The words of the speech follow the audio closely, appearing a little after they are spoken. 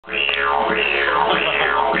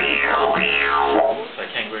So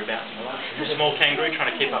kangaroo bouncing along. Small kangaroo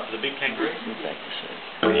trying to keep up to the big kangaroo.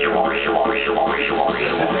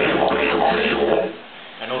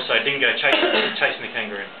 And also dingo chasing the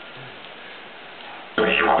kangaroo. So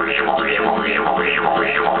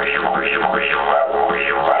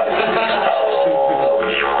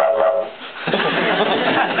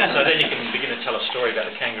then you can begin to tell a story about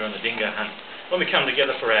the kangaroo and the dingo hunt. When we come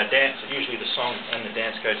together for our dance, usually the song and the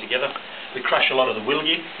dance go together. We crush a lot of the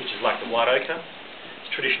wilgi, which is like the white ochre.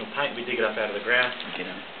 It's traditional paint. We dig it up out of the ground.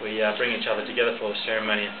 We bring each other together for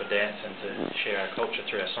ceremony and for dance and to share our culture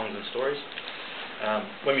through our songs and stories.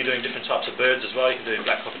 When we're doing different types of birds as well, you can do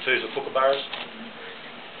black cockatoos or kookaburras.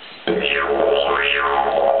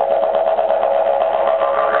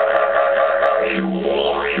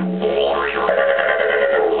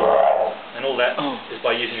 And all that is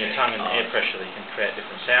by using your tongue and air pressure that you can create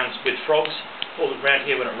different sounds. With frogs, all around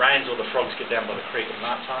here when it rains, all the frogs get down by the creek at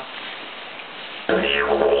night time.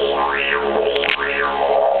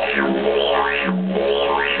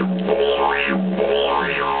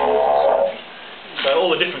 So all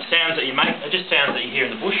the different sounds that you make are just sounds that you hear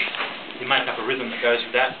in the bush. You make up a rhythm that goes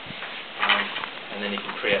with that, and then you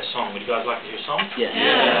can create a song. Would you guys like to hear a song? Yeah.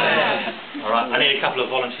 All right, I need a couple of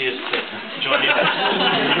volunteers to join in.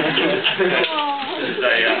 This is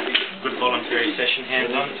a good voluntary session,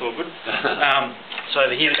 hands on, it's all good. So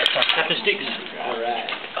over here we've got some tapper sticks. All right.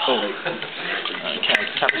 Okay,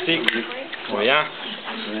 tapper stick. There we are.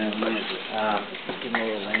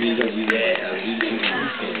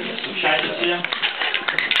 Some shakers here.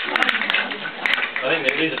 I think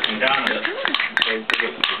these are some Ghana.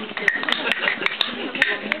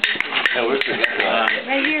 Yeah, where's the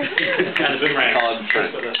right here. And the boomerang.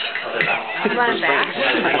 Run back.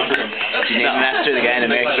 Do you need to master the guy in the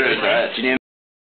mixer? Do you need